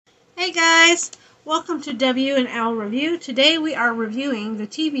Hey guys, welcome to W and L Review. Today we are reviewing the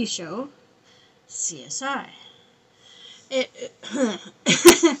TV show CSI.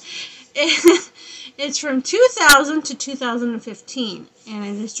 It's from 2000 to 2015, and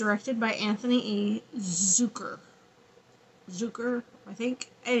it is directed by Anthony E. Zucker, I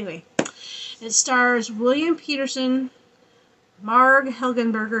think. Anyway, it stars William Peterson, Marg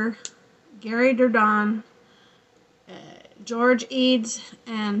Helgenberger, Gary Dourdan, George Eads,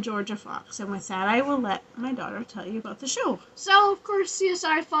 and Georgia Fox. And with that, I will let my daughter tell you about the show. So, of course,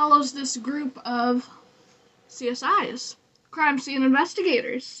 CSI follows this group of CSIs, crime scene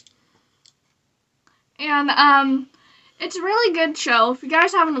investigators. And, it's a really good show. If you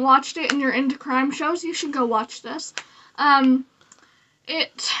guys haven't watched it and you're into crime shows, you should go watch this.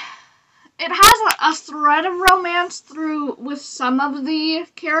 It has a thread of romance through with some of the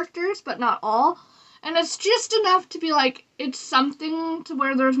characters, but not all. And it's just enough to be like, it's something to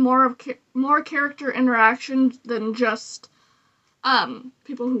where there's more character interaction than just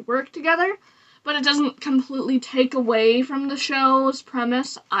people who work together. But it doesn't completely take away from the show's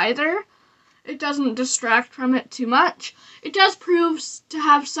premise either. It doesn't distract from it too much. It does prove to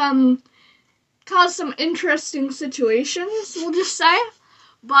have cause some interesting situations, we'll just say.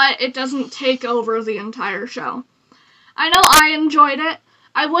 But it doesn't take over the entire show. I know I enjoyed it.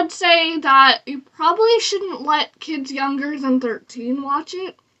 I would say that you probably shouldn't let kids younger than 13 watch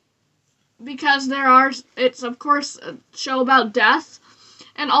it, because it's of course a show about death,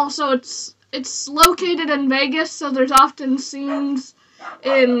 and also it's located in Vegas, so there's often scenes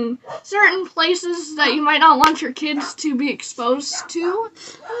in certain places that you might not want your kids to be exposed to,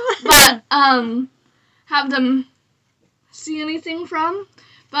 but have them see anything from.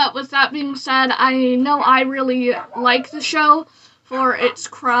 But with that being said, I know I really like the show for its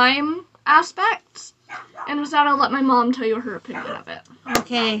crime aspects. And with that, I'll let my mom tell you her opinion of it.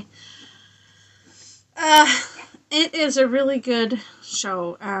 Okay. It is a really good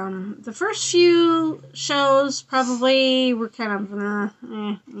show. The first few shows probably were kind of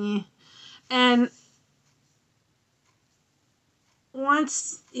And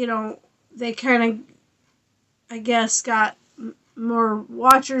once, they kind of, I guess, got more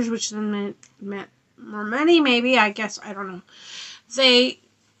watchers, which then meant more money, maybe, I guess, I don't know. They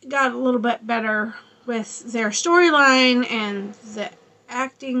got a little bit better with their storyline, and the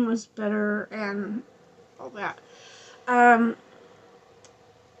acting was better, and all that.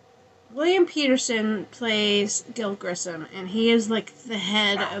 William Peterson plays Gil Grissom, and he is like the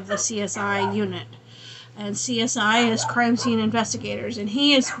head of the CSI unit. And CSI is crime scene investigators, and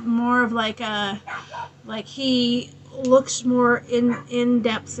he is more of he looks more in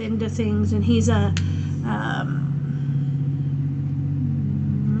depth into things, and he's a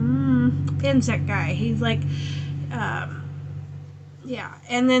insect guy. He's like, yeah.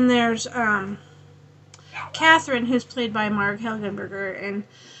 And then there's Catherine, who's played by Marg Helgenberger,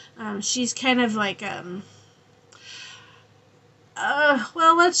 and she's kind of like well,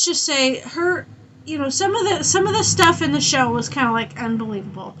 let's just say her. Some of the stuff in the show was kind of like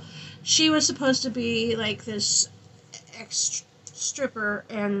unbelievable. She was supposed to be like this ex-stripper,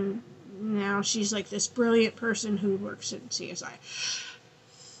 and now she's like this brilliant person who works in CSI.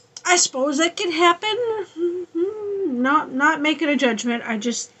 I suppose that can happen. Not making a judgment. I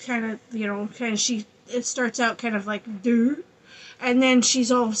just kind of, it starts out kind of like, duh, and then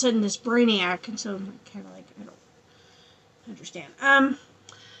she's all of a sudden this brainiac, and so I'm kind of like, I don't understand.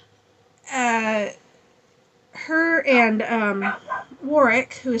 Her and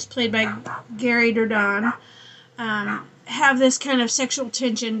Warwick, who is played by Gary Dourdan, have this kind of sexual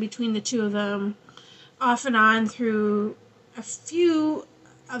tension between the two of them, off and on through a few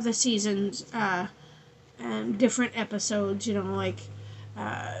of the seasons, and different episodes.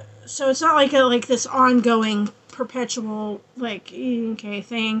 So it's not like this ongoing, perpetual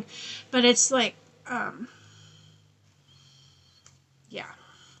thing, but it's like yeah.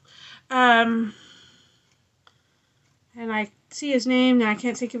 And I see his name, and I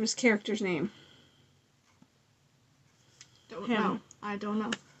can't think of his character's name. I don't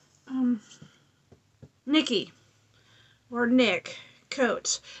know. Nicky, or Nick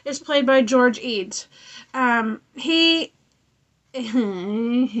Coates, is played by George Eads. He's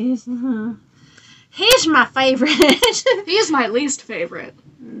my favorite. He's my least favorite.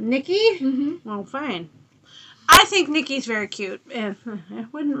 Nicky? Mm-hmm. Well, fine. I think Nicky's very cute, and I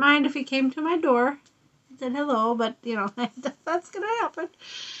wouldn't mind if he came to my door, said hello, but, that's gonna happen.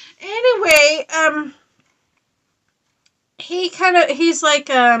 Anyway, he's like,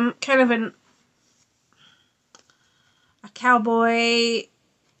 kind of a cowboy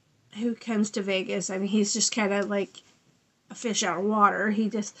who comes to Vegas. I mean, he's just kind of like, a fish out of water. He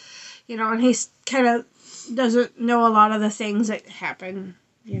just, and he's kind of doesn't know a lot of the things that happen,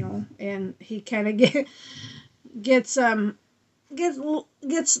 and he kind of gets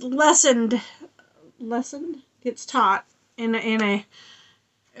gets taught in a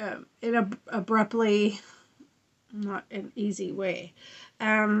abruptly, not an easy way.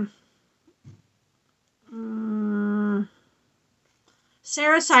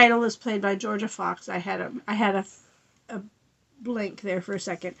 Sarah Seidel is played by Georgia Fox. I had a blank there for a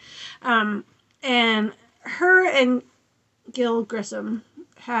second. And her and Gil Grissom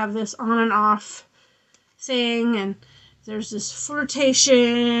have this on and off thing, and there's this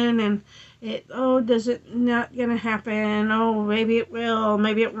flirtation, and does it not gonna happen? Oh, maybe it will,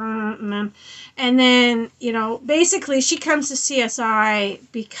 maybe it won't, and then basically she comes to CSI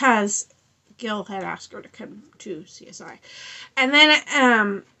because Gil had asked her to come to CSI, and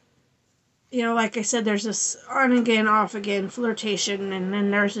then like I said, there's this on again, off again flirtation, and then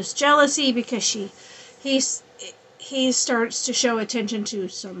there's this jealousy because he starts to show attention to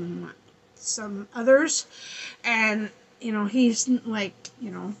some others, and he's like,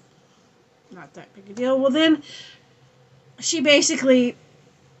 not that big a deal. Well, then she basically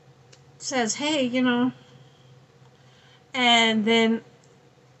says, hey, and then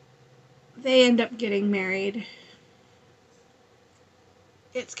they end up getting married.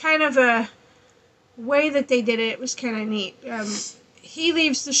 It's kind of a way that they did it was kind of neat. He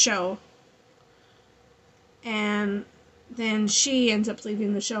leaves the show, and then she ends up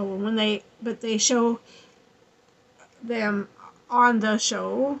leaving the show. But they show them on the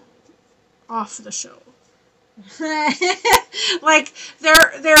show, off the show. Like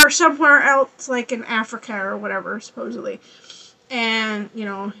they're somewhere else, like in Africa or whatever, supposedly. And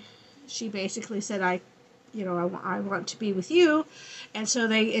she basically said, I want to be with you, and so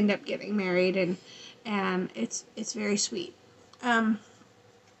they end up getting married, and it's very sweet.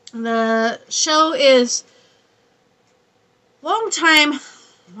 The show is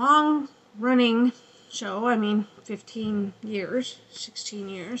long running show. I mean, 15 years, 16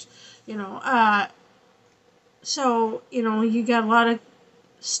 years, so, you got a lot of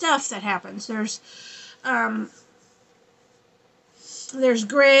stuff that happens. There's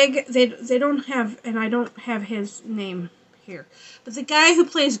Greg. They don't have, and I don't have his name here, but the guy who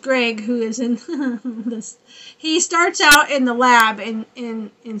plays Greg, who is in this, he starts out in the lab in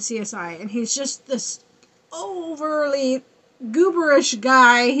CSI, and he's just this overly gooberish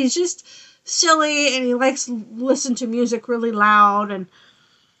guy. He's just silly, and he likes to listen to music really loud, and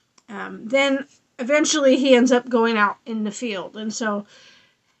then eventually he ends up going out in the field, and so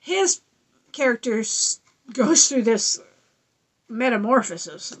his character goes through this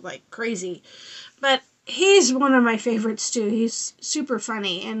metamorphosis like crazy, but he's one of my favorites too. He's super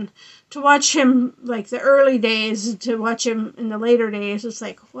funny, and to watch him like the early days to watch him in the later days, it's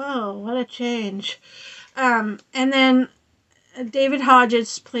like, whoa, what a change. And then David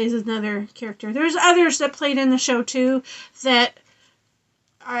Hodges plays another character. There's others that played in the show too that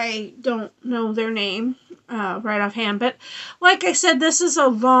I don't know their name right offhand, but like I said, this is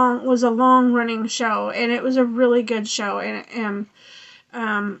was a long running show, and it was a really good show, and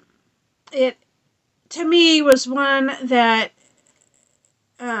it to me was one that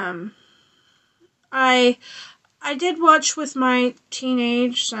I did watch with my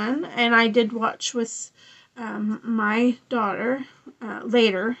teenage son, and I did watch with my daughter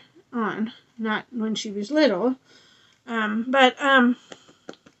later on, not when she was little, but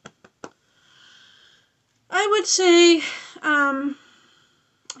I would say, I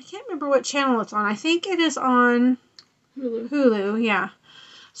can't remember what channel it's on. I think it is on Hulu, yeah.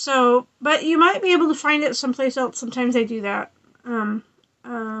 So, but you might be able to find it someplace else. Sometimes they do that.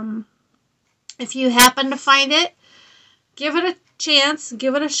 If you happen to find it, give it a chance,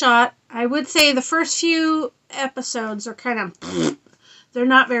 give it a shot. I would say the first few episodes are kind of, they're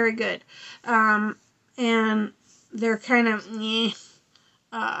not very good. And they're kind of,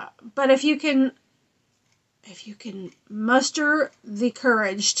 but if you can muster the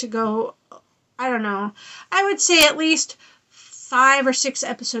courage to go, I don't know, I would say at least 5 or 6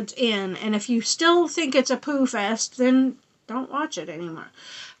 episodes in, and if you still think it's a poo fest, then don't watch it anymore.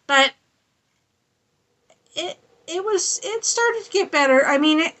 But it started to get better. I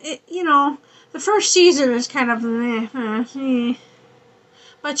mean, the first season is kind of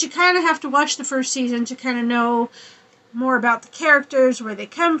but you kind of have to watch the first season to kind of know more about the characters, where they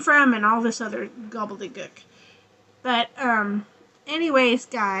come from, and all this other gobbledygook. But, anyways,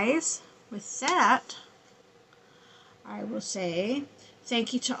 guys, with that, I will say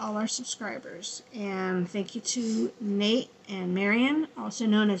thank you to all our subscribers, and thank you to Nate and Marion, also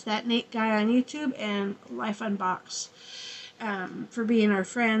known as That Nate Guy on YouTube, and Life Unbox. for being our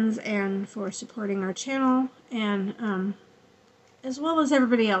friends and for supporting our channel, and as well as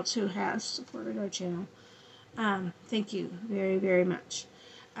everybody else who has supported our channel. Thank you very, very much.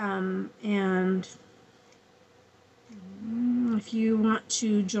 And if you want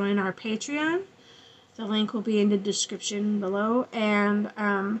to join our Patreon, the link will be in the description below. And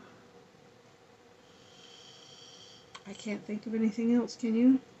I can't think of anything else, can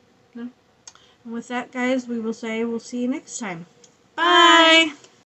you? No? And with that, guys, we will say we'll see you next time. Bye!